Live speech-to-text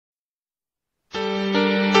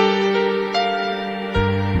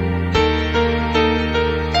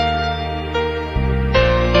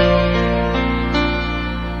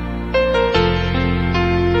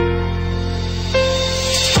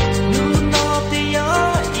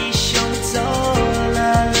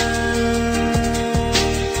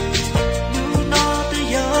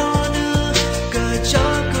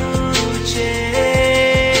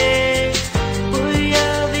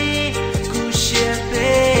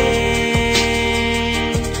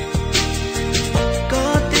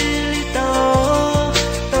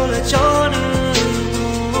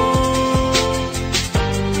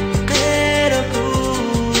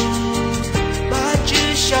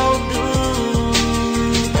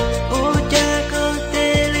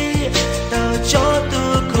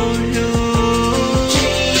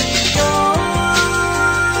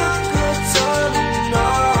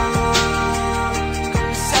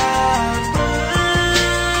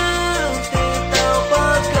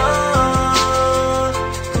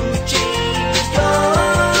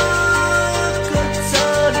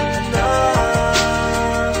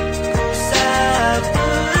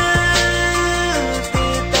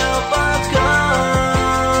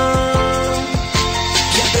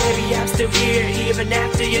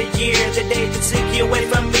after a year, the day that took you away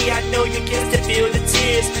from me, I know you can still feel the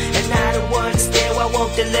tears. And I don't understand why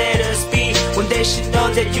won't they let us be, when they should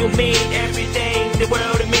know that you mean everything, the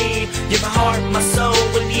world to me. You're my heart, my soul,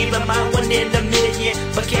 and even my one in a million.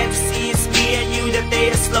 But can't you see it's me and you that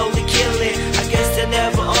they are slowly killing? I guess they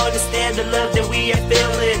never understand the love that we are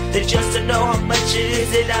feeling. They just don't know how much it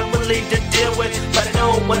is that I'm willing to deal with. But I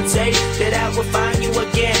know one day that I will find you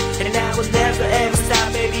again, and I will never ever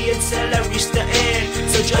stop, baby, until I reach the end.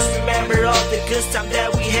 So just remember all the good time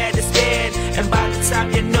that we had to spend, and by the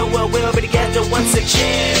time you know it, we'll be together once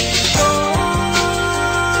again.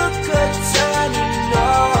 Oh, good time, you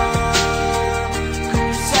know.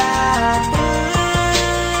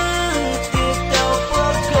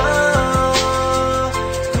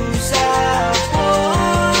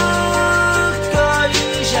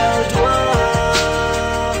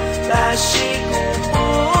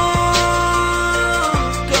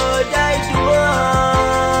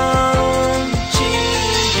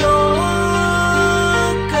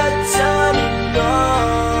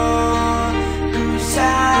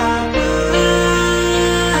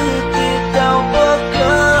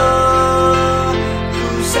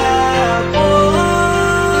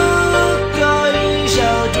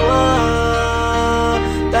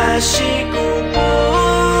 She